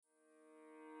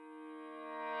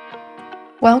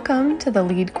Welcome to the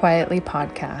Lead Quietly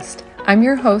podcast. I'm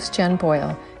your host, Jen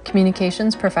Boyle,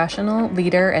 communications professional,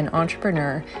 leader, and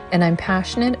entrepreneur, and I'm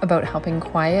passionate about helping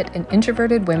quiet and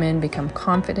introverted women become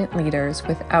confident leaders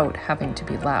without having to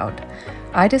be loud.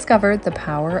 I discovered the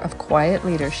power of quiet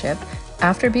leadership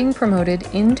after being promoted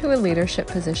into a leadership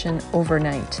position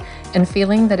overnight and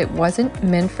feeling that it wasn't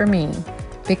meant for me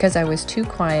because I was too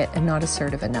quiet and not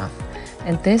assertive enough.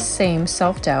 And this same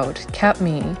self-doubt kept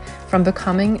me from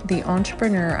becoming the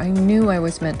entrepreneur I knew I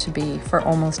was meant to be for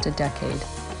almost a decade.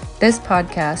 This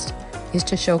podcast is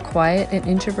to show quiet and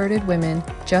introverted women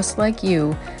just like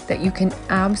you that you can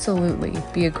absolutely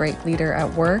be a great leader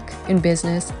at work, in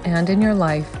business, and in your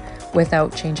life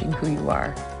without changing who you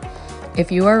are.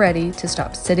 If you are ready to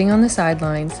stop sitting on the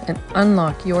sidelines and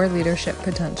unlock your leadership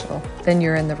potential, then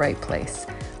you're in the right place.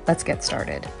 Let's get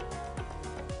started.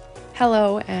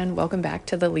 Hello, and welcome back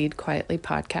to the Lead Quietly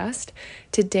podcast.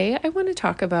 Today, I want to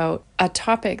talk about a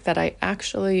topic that I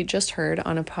actually just heard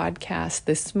on a podcast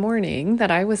this morning that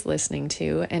I was listening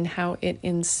to, and how it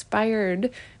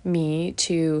inspired me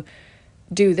to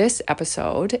do this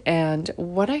episode. And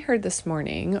what I heard this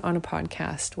morning on a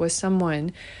podcast was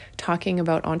someone talking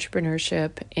about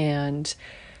entrepreneurship and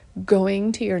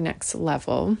going to your next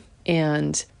level.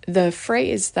 And the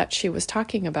phrase that she was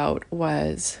talking about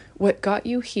was, what got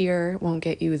you here won't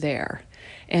get you there.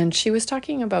 And she was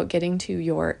talking about getting to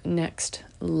your next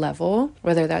level,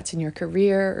 whether that's in your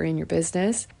career or in your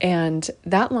business. And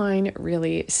that line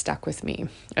really stuck with me.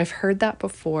 I've heard that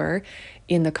before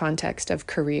in the context of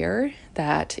career,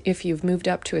 that if you've moved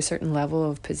up to a certain level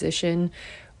of position,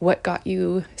 what got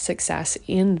you success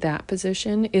in that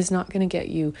position is not going to get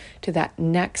you to that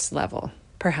next level,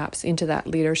 perhaps into that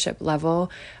leadership level,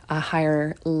 a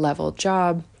higher level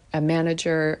job, a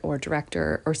manager or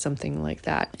director or something like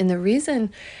that. And the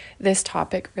reason this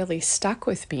topic really stuck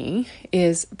with me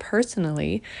is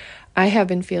personally, I have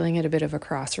been feeling at a bit of a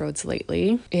crossroads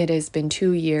lately. It has been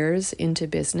 2 years into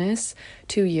business,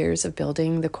 2 years of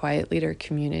building the Quiet Leader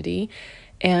community,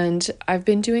 and I've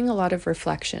been doing a lot of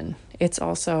reflection. It's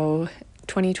also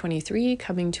 2023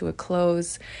 coming to a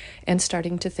close and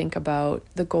starting to think about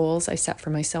the goals I set for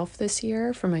myself this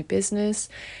year, for my business,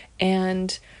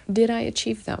 and did I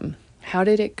achieve them? How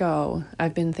did it go?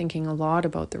 I've been thinking a lot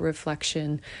about the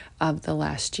reflection of the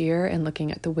last year and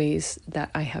looking at the ways that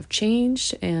I have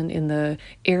changed and in the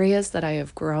areas that I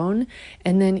have grown,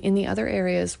 and then in the other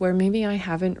areas where maybe I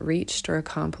haven't reached or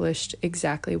accomplished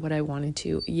exactly what I wanted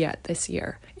to yet this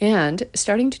year. And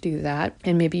starting to do that,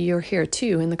 and maybe you're here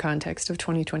too in the context of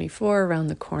 2024 around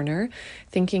the corner,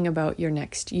 thinking about your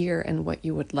next year and what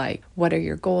you would like. What are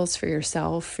your goals for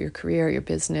yourself, your career, your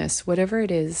business, whatever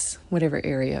it is, whatever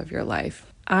area of your life.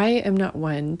 I am not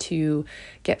one to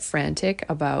get frantic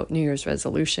about New Year's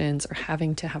resolutions or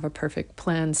having to have a perfect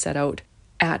plan set out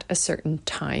at a certain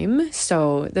time.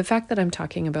 So the fact that I'm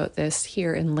talking about this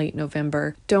here in late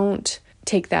November, don't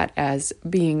take that as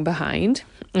being behind.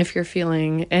 If you're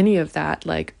feeling any of that,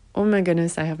 like, oh my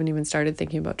goodness, I haven't even started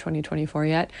thinking about 2024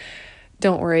 yet,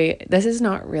 don't worry. This is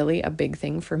not really a big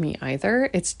thing for me either.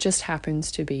 It just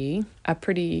happens to be a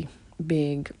pretty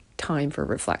big time for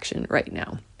reflection right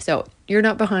now. So you're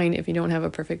not behind if you don't have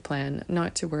a perfect plan,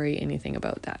 not to worry anything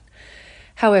about that.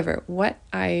 However, what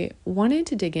I wanted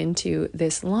to dig into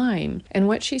this line, and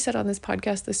what she said on this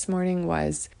podcast this morning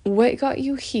was, what got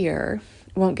you here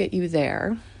won't get you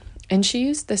there. And she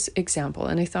used this example,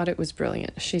 and I thought it was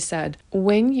brilliant. She said,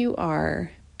 when you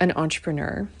are an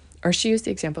entrepreneur, or she used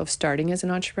the example of starting as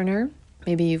an entrepreneur.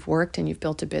 Maybe you've worked and you've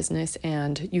built a business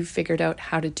and you've figured out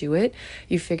how to do it.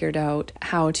 You've figured out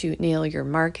how to nail your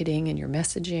marketing and your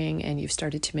messaging, and you've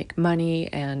started to make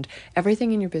money and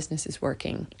everything in your business is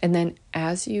working. And then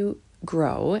as you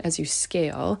grow, as you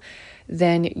scale,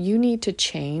 then you need to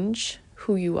change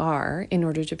who you are in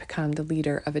order to become the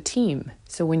leader of a team.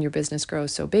 So when your business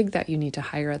grows so big that you need to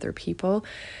hire other people,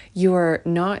 you're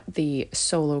not the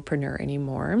solopreneur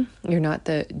anymore. You're not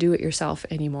the do-it-yourself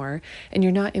anymore. And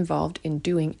you're not involved in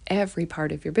doing every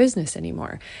part of your business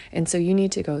anymore. And so you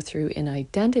need to go through an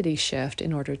identity shift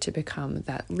in order to become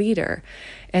that leader.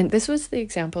 And this was the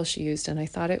example she used, and I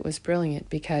thought it was brilliant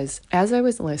because as I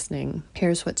was listening,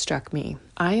 here's what struck me.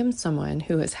 I am someone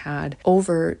who has had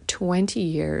over 20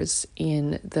 years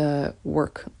in the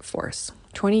workforce.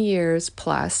 20 years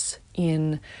plus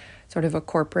in sort of a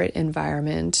corporate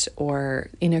environment or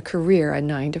in a career, a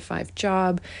 9-to-5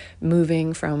 job,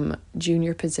 moving from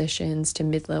junior positions to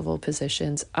mid-level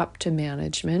positions up to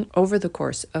management over the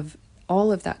course of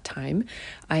all of that time,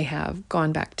 I have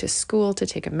gone back to school to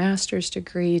take a master's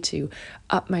degree, to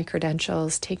up my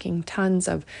credentials, taking tons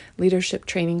of leadership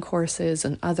training courses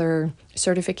and other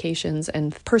certifications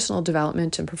and personal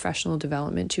development and professional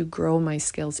development to grow my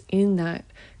skills in that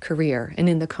career and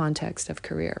in the context of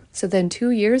career. So then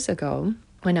 2 years ago,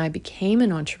 when I became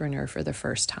an entrepreneur for the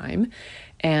first time,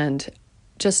 and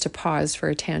just to pause for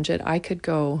a tangent, I could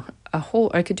do a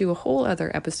whole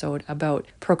other episode about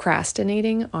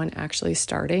procrastinating on actually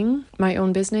starting my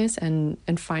own business and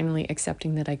finally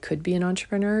accepting that I could be an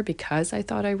entrepreneur because I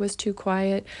thought I was too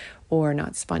quiet or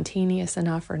not spontaneous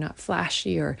enough or not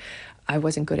flashy or I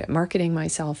wasn't good at marketing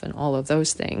myself and all of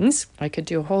those things. I could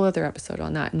do a whole other episode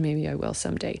on that, and maybe I will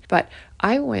someday. But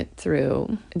I went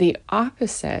through the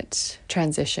opposite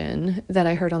transition that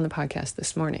I heard on the podcast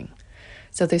this morning.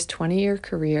 So this 20-year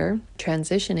career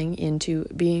transitioning into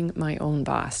being my own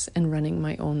boss and running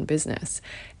my own business.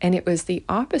 And it was the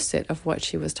opposite of what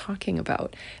she was talking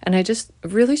about. And it just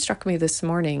really struck me this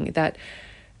morning that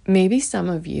maybe some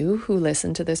of you who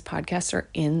listen to this podcast are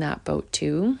in that boat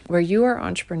too, where you are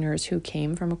entrepreneurs who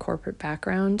came from a corporate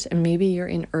background, and maybe you're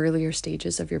in earlier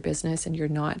stages of your business and you're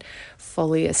not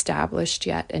fully established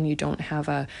yet, and you don't have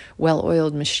a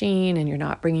well-oiled machine, and you're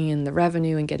not bringing in the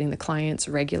revenue and getting the clients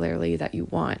regularly that you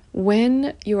want.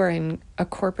 When you are in a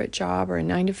corporate job or a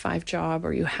 9-to-5 job,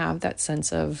 or you have that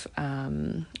sense of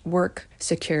work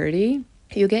security,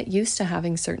 you get used to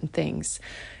having certain things.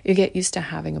 You get used to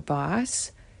having a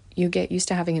boss. You get used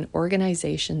to having an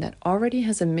organization that already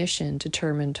has a mission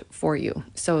determined for you.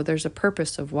 So there's a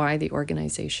purpose of why the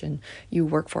organization you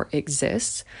work for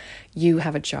exists. You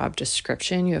have a job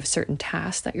description. You have certain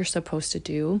tasks that you're supposed to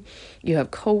do. You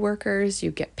have coworkers.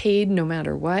 You get paid no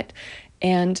matter what.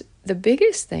 And the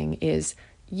biggest thing is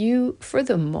you, for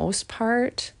the most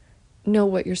part, know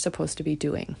what you're supposed to be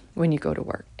doing when you go to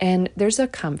work. And there's a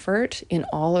comfort in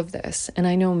all of this. And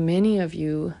I know many of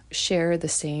you share the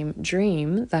same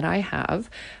dream that I have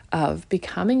of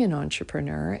becoming an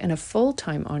entrepreneur and a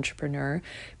full-time entrepreneur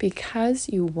because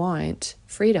you want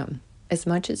freedom. As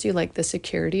much as you like the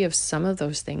security of some of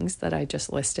those things that I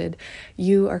just listed,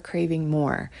 you are craving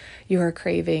more. You are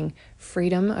craving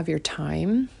freedom of your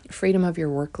time, freedom of your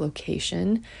work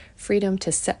location, freedom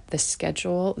to set the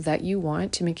schedule that you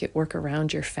want to make it work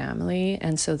around your family,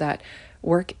 and so that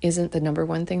work isn't the number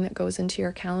one thing that goes into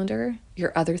your calendar.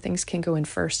 Your other things can go in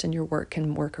first and your work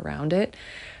can work around it.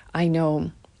 I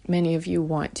know many of you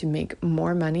want to make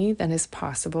more money than is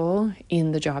possible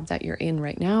in the job that you're in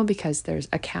right now because there's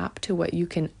a cap to what you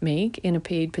can make in a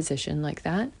paid position like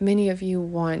that. Many of you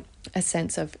want a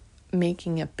sense of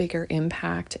making a bigger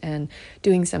impact and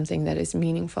doing something that is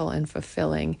meaningful and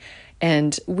fulfilling.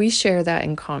 And we share that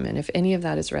in common. If any of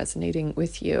that is resonating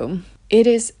with you, it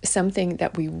is something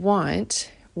that we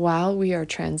want while we are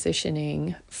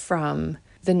transitioning from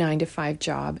the 9-to-5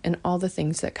 job and all the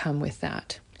things that come with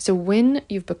that. So when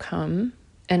you've become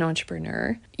an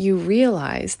entrepreneur, you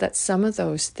realize that some of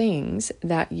those things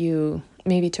that you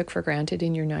maybe took for granted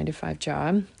in your 9-to-5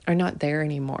 job are not there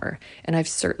anymore. And I've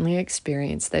certainly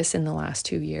experienced this in the last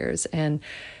 2 years. And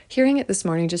hearing it this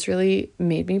morning just really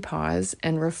made me pause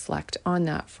and reflect on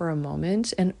that for a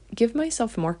moment and give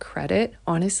myself more credit,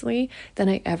 honestly, than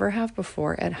I ever have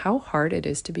before at how hard it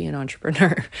is to be an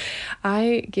entrepreneur.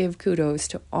 I give kudos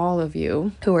to all of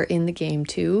you who are in the game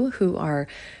too, who are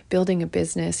building a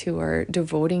business, who are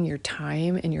devoting your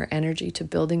time and your energy to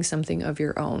building something of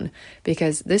your own,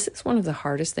 because this is one of the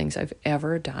hardest things I've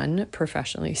ever done,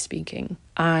 professionally speaking.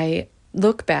 I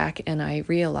look back and I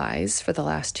realize for the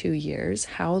last 2 years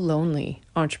how lonely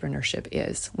entrepreneurship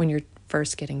is when you're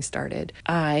first getting started.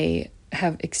 I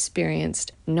have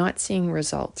experienced not seeing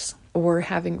results or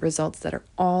having results that are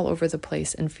all over the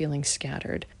place and feeling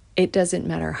scattered. It doesn't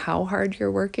matter how hard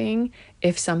you're working.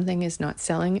 If something is not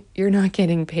selling, you're not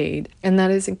getting paid. And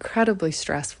that is incredibly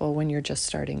stressful when you're just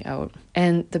starting out.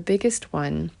 And the biggest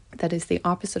one that is the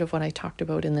opposite of what I talked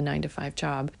about in the 9-to-5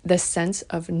 job, the sense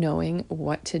of knowing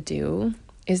what to do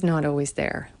is not always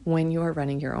there when you are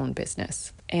running your own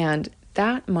business. And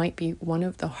that might be one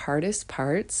of the hardest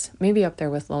parts, maybe up there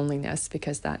with loneliness,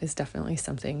 because that is definitely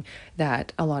something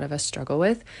that a lot of us struggle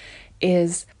with,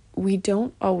 is we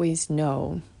don't always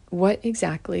know what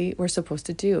exactly we're supposed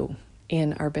to do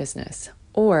in our business.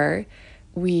 Or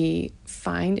we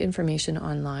find information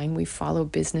online, we follow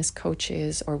business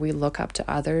coaches, or we look up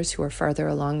to others who are farther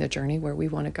along the journey where we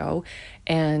want to go.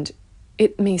 And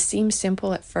it may seem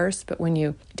simple at first, but when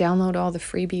you download all the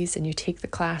freebies and you take the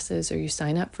classes or you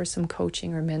sign up for some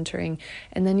coaching or mentoring,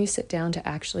 and then you sit down to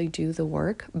actually do the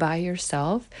work by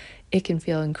yourself, it can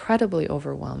feel incredibly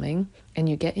overwhelming, and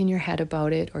you get in your head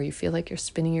about it, or you feel like you're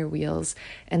spinning your wheels,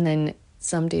 and then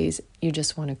some days you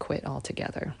just want to quit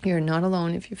altogether. You're not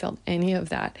alone if you felt any of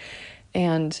that.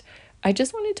 And I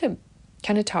just wanted to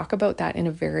kind of talk about that in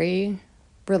a very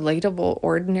relatable,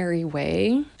 ordinary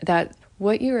way, that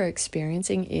what you are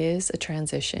experiencing is a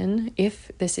transition.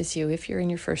 If this is you, if you're in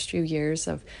your first few years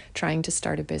of trying to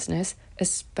start a business,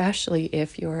 especially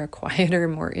if you're a quieter,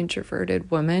 more introverted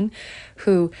woman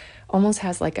who almost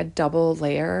has like a double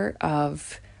layer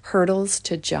of hurdles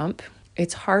to jump,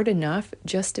 it's hard enough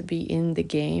just to be in the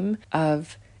game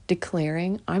of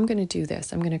declaring, I'm going to do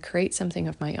this. I'm going to create something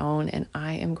of my own, and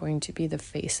I am going to be the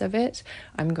face of it.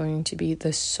 I'm going to be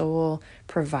the sole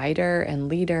provider and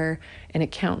leader and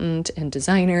accountant and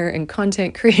designer and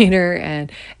content creator and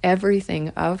everything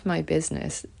of my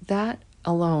business. That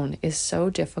alone is so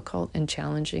difficult and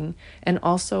challenging, and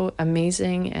also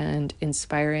amazing and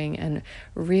inspiring and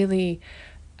really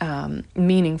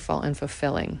meaningful and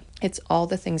fulfilling. It's all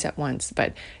the things at once,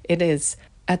 but it is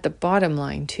at the bottom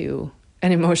line too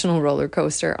an emotional roller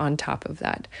coaster on top of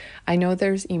that. I know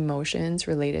there's emotions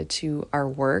related to our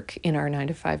work in our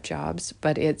 9-to-5 jobs,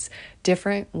 but it's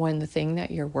different when the thing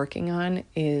that you're working on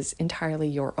is entirely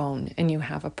your own and you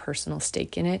have a personal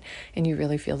stake in it and you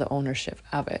really feel the ownership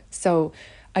of it. So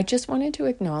I just wanted to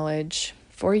acknowledge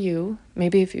for you,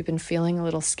 maybe if you've been feeling a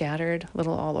little scattered, a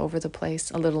little all over the place,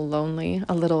 a little lonely,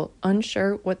 a little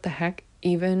unsure what the heck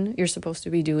even you're supposed to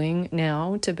be doing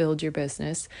now to build your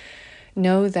business,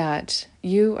 know that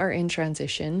you are in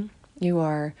transition. You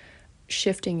are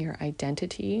shifting your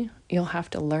identity. You'll have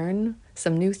to learn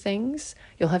some new things.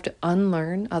 You'll have to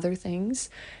unlearn other things.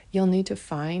 You'll need to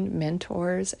find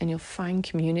mentors and you'll find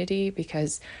community,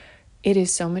 because it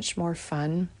is so much more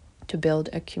fun to build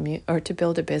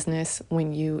a business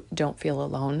when you don't feel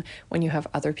alone, when you have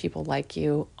other people like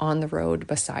you on the road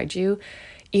beside you,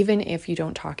 even if you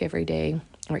don't talk every day,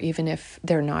 or even if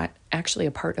they're not actually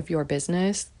a part of your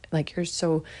business. Like, you're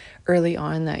so early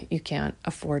on that you can't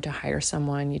afford to hire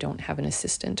someone. You don't have an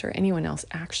assistant or anyone else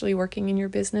actually working in your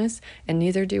business, and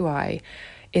neither do I.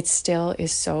 It still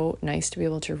is so nice to be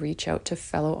able to reach out to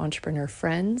fellow entrepreneur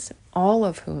friends, all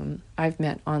of whom I've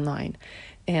met online,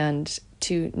 and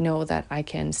to know that I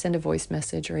can send a voice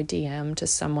message or a DM to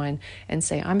someone and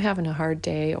say, I'm having a hard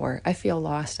day, or I feel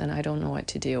lost and I don't know what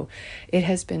to do. It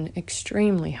has been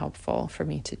extremely helpful for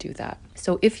me to do that.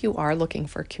 So if you are looking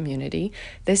for community,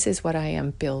 this is what I am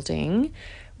building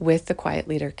with the Quiet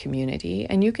Leader community,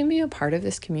 and you can be a part of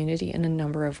this community in a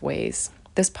number of ways.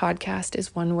 This podcast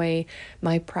is one way.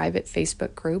 My private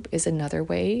Facebook group is another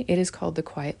way. It is called the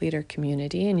Quiet Leader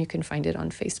Community, and you can find it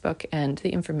on Facebook, and the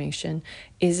information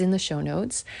is in the show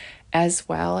notes, as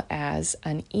well as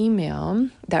an email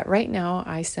that right now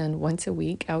I send once a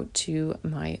week out to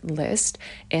my list,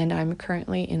 and I'm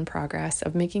currently in progress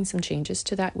of making some changes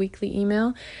to that weekly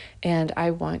email, and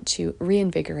I want to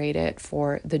reinvigorate it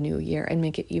for the new year and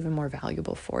make it even more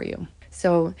valuable for you.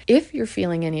 So if you're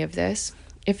feeling any of this,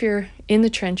 if you're in the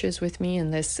trenches with me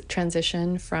in this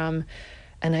transition from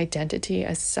an identity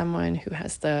as someone who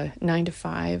has the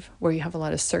 9-to-5, where you have a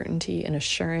lot of certainty and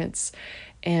assurance,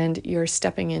 and you're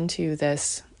stepping into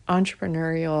this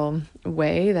entrepreneurial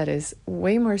way that is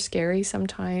way more scary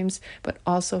sometimes, but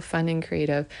also fun and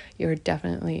creative, you're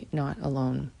definitely not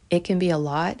alone. It can be a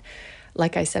lot,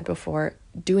 like I said before,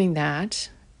 doing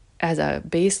that as a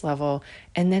base level,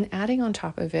 and then adding on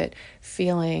top of it,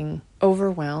 feeling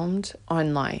overwhelmed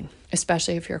online,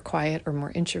 especially if you're quiet or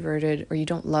more introverted, or you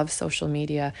don't love social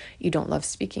media, you don't love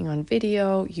speaking on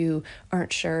video, you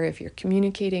aren't sure if you're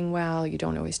communicating well, you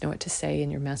don't always know what to say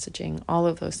in your messaging. All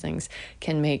of those things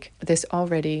can make this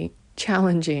already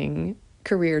challenging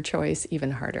career choice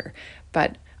even harder.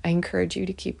 But I encourage you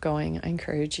to keep going. I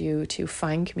encourage you to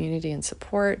find community and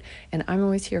support, and I'm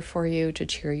always here for you to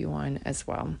cheer you on as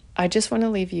well. I just want to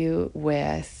leave you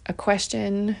with a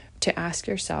question to ask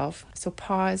yourself. So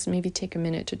pause, maybe take a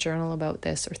minute to journal about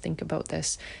this or think about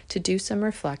this, to do some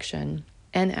reflection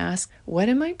and ask, what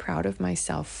am I proud of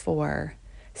myself for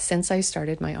since I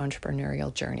started my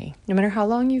entrepreneurial journey? No matter how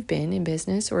long you've been in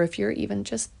business, or if you're even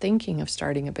just thinking of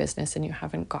starting a business and you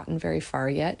haven't gotten very far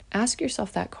yet, ask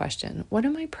yourself that question. What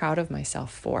am I proud of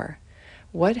myself for?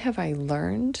 What have I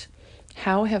learned?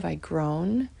 How have I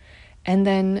grown? And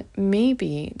then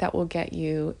maybe that will get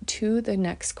you to the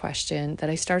next question that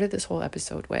I started this whole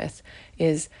episode with,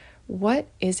 is what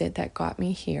is it that got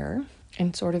me here?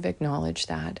 And sort of acknowledge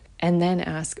that, and then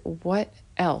ask, what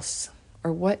else?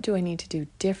 Or what do I need to do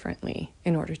differently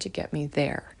in order to get me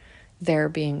there? There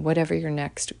being whatever your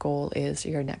next goal is,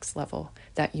 your next level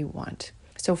that you want.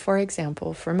 So for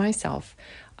example, for myself,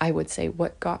 I would say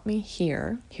what got me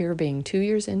here being 2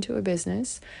 years into a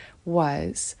business,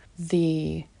 was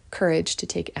the courage to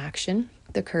take action,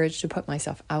 the courage to put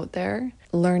myself out there,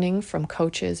 learning from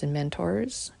coaches and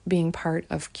mentors, being part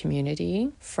of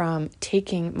community, from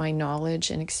taking my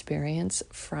knowledge and experience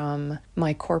from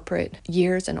my corporate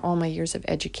years and all my years of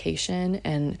education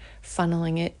and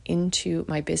funneling it into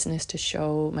my business to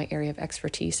show my area of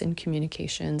expertise in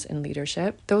communications and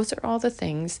leadership. Those are all the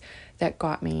things that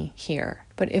got me here.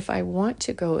 But if I want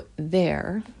to go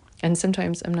there, and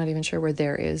sometimes I'm not even sure where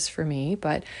there is for me,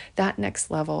 but that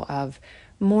next level of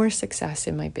more success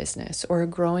in my business or a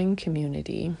growing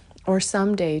community, or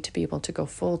someday to be able to go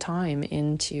full time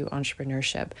into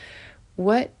entrepreneurship,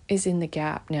 what is in the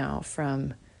gap now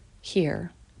from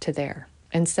here to there?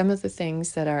 And some of the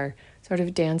things that are sort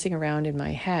of dancing around in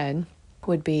my head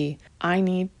would be, I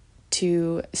need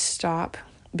to stop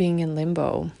being in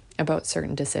limbo about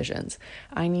certain decisions.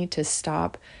 I need to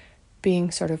stop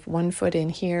being sort of 1 foot in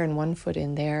here and 1 foot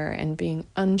in there and being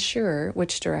unsure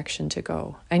which direction to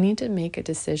go. I need to make a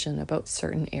decision about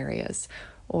certain areas,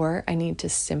 or I need to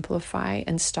simplify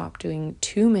and stop doing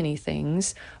too many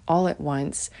things all at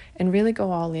once and really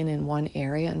go all in one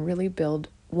area and really build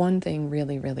one thing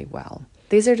really, really well.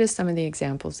 These are just some of the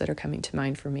examples that are coming to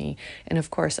mind for me. And of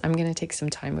course, I'm going to take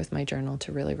some time with my journal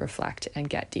to really reflect and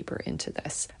get deeper into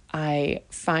this. I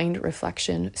find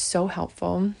reflection so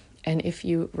helpful. And if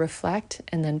you reflect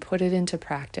and then put it into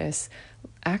practice,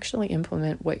 actually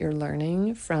implement what you're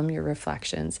learning from your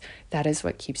reflections, that is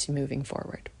what keeps you moving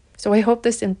forward. So I hope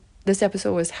this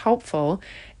episode was helpful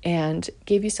and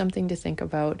gave you something to think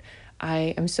about.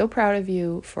 I am so proud of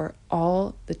you for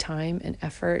all the time and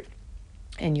effort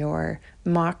and your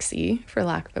moxie, for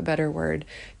lack of a better word,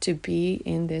 to be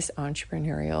in this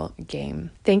entrepreneurial game.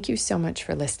 Thank you so much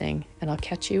for listening, and I'll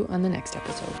catch you on the next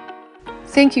episode.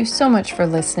 Thank you so much for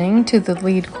listening to the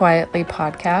Lead Quietly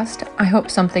podcast. I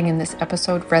hope something in this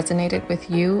episode resonated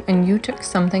with you and you took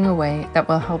something away that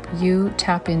will help you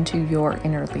tap into your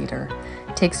inner leader.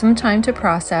 Take some time to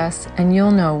process and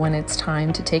you'll know when it's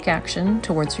time to take action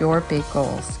towards your big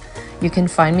goals. You can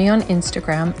find me on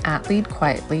Instagram at Lead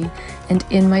Quietly and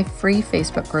in my free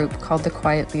Facebook group called the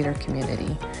Quiet Leader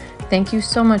Community. Thank you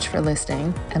so much for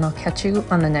listening, and I'll catch you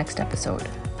on the next episode.